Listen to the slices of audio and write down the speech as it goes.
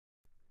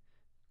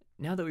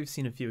Now that we've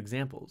seen a few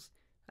examples,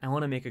 I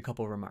want to make a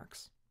couple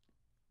remarks.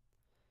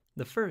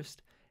 The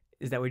first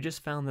is that we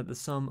just found that the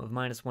sum of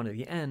minus 1 to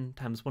the n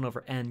times 1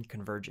 over n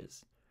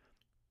converges.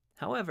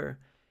 However,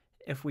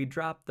 if we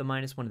drop the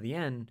minus 1 to the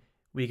n,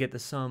 we get the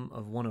sum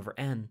of 1 over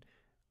n,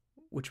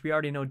 which we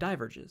already know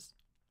diverges.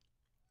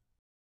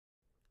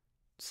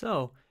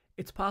 So,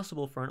 it's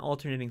possible for an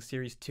alternating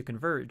series to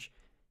converge,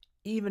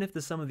 even if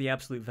the sum of the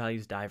absolute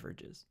values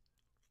diverges.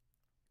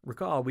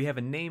 Recall, we have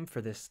a name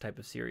for this type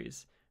of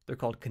series. They're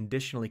called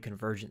conditionally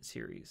convergent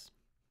series.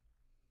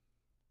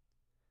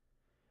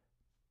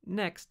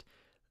 Next,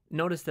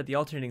 notice that the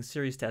alternating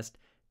series test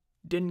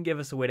didn't give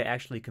us a way to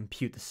actually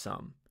compute the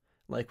sum,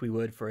 like we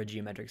would for a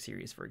geometric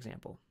series, for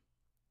example.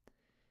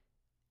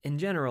 In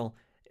general,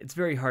 it's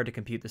very hard to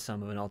compute the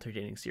sum of an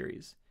alternating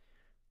series,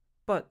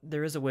 but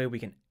there is a way we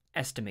can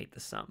estimate the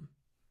sum.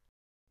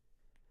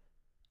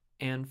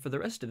 And for the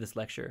rest of this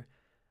lecture,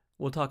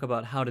 we'll talk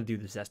about how to do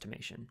this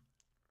estimation.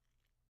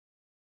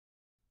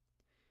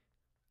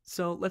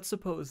 So let's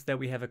suppose that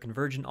we have a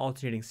convergent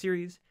alternating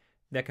series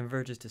that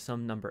converges to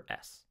some number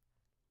s.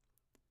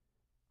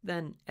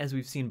 Then, as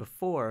we've seen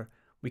before,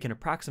 we can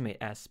approximate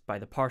s by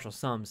the partial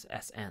sums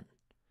Sn.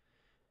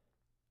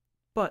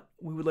 But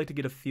we would like to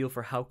get a feel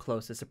for how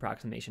close this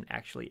approximation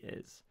actually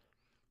is.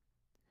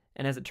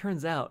 And as it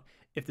turns out,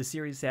 if the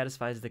series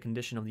satisfies the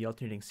condition of the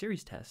alternating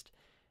series test,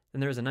 then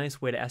there is a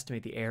nice way to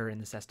estimate the error in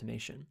this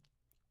estimation,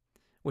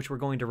 which we're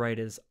going to write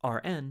as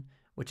Rn,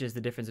 which is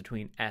the difference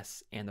between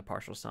s and the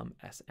partial sum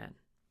Sn.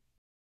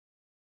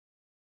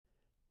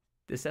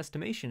 This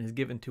estimation is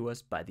given to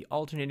us by the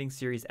alternating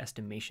series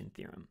estimation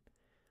theorem,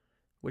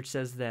 which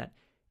says that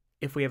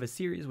if we have a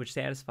series which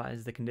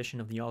satisfies the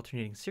condition of the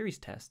alternating series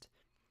test,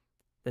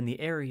 then the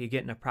error you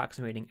get in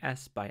approximating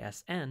s by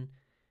Sn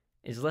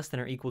is less than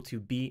or equal to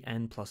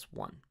Bn plus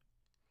 1.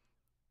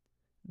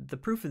 The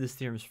proof of this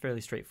theorem is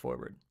fairly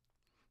straightforward.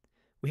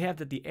 We have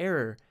that the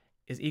error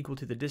is equal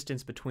to the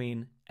distance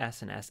between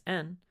s and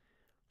Sn.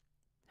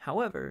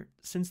 However,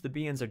 since the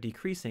Bn's are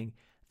decreasing,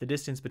 the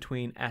distance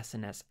between s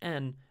and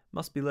Sn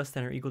must be less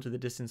than or equal to the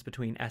distance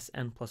between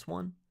Sn plus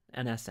 1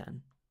 and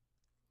Sn.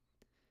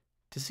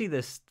 To see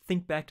this,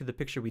 think back to the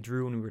picture we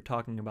drew when we were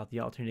talking about the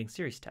alternating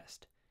series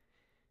test.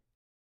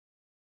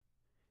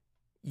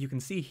 You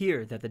can see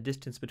here that the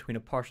distance between a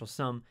partial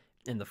sum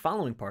and the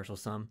following partial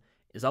sum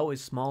is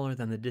always smaller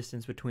than the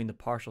distance between the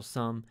partial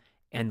sum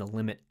and the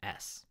limit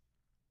s.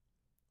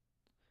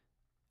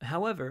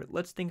 However,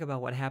 let's think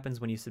about what happens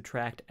when you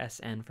subtract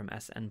Sn from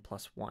Sn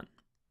plus 1.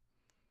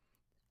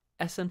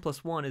 Sn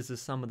plus 1 is the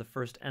sum of the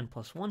first n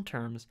plus 1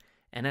 terms,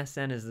 and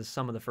Sn is the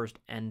sum of the first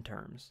n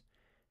terms.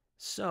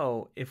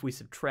 So, if we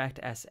subtract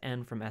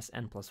Sn from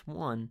Sn plus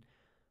 1,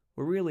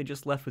 we're really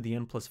just left with the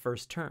n plus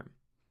first term,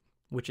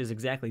 which is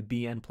exactly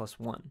Bn plus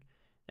 1,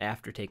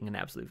 after taking an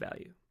absolute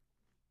value.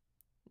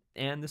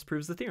 And this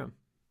proves the theorem.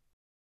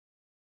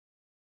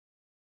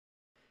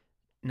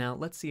 Now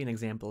let's see an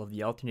example of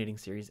the alternating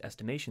series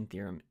estimation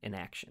theorem in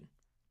action.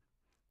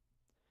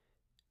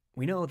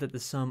 We know that the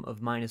sum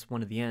of minus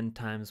 1 to the n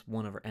times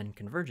 1 over n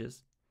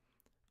converges,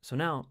 so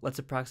now let's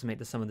approximate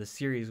the sum of the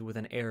series with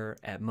an error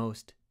at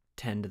most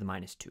 10 to the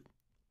minus 2.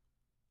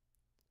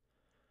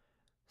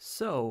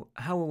 So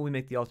how will we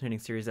make the alternating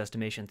series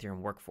estimation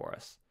theorem work for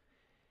us?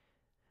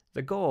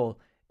 The goal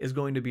is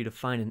going to be to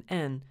find an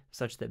n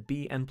such that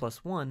Bn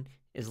plus 1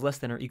 is less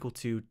than or equal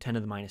to 10 to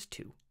the minus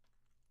 2.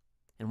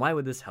 And why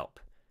would this help?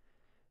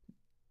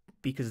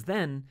 Because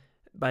then,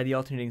 by the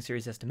alternating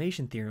series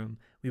estimation theorem,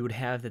 we would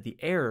have that the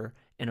error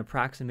in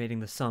approximating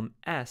the sum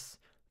s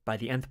by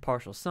the nth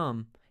partial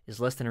sum is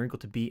less than or equal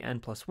to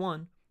Bn plus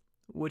 1,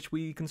 which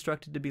we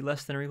constructed to be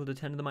less than or equal to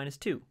 10 to the minus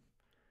 2.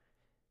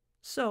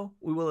 So,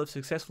 we will have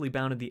successfully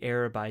bounded the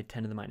error by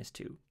 10 to the minus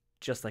 2,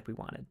 just like we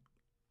wanted.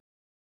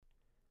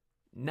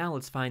 Now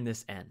let's find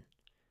this n.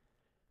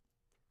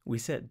 We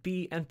set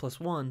Bn plus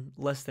 1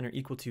 less than or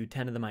equal to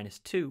 10 to the minus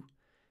 2,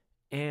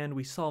 and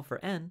we solve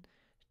for n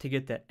to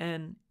get that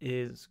n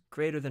is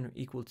greater than or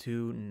equal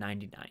to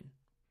 99.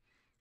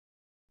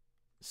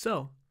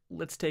 So,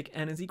 let's take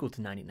n is equal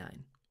to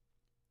 99.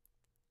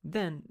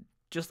 Then,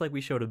 just like we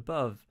showed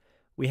above,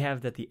 we have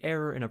that the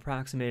error in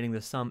approximating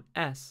the sum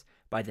s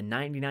by the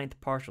 99th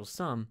partial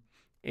sum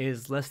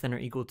is less than or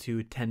equal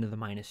to 10 to the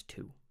minus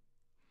 2.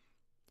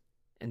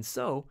 And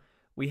so,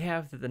 we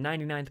have that the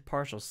 99th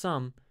partial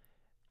sum,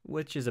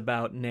 which is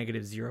about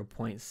negative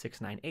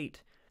 0.698,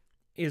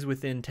 is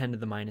within 10 to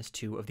the minus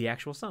 2 of the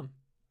actual sum.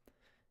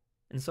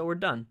 And so we're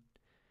done.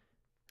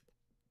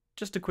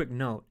 Just a quick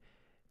note,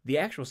 the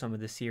actual sum of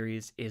this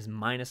series is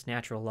minus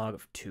natural log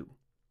of 2,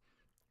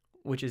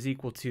 which is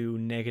equal to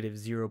negative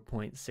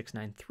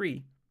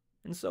 0.693,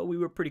 and so we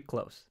were pretty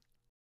close.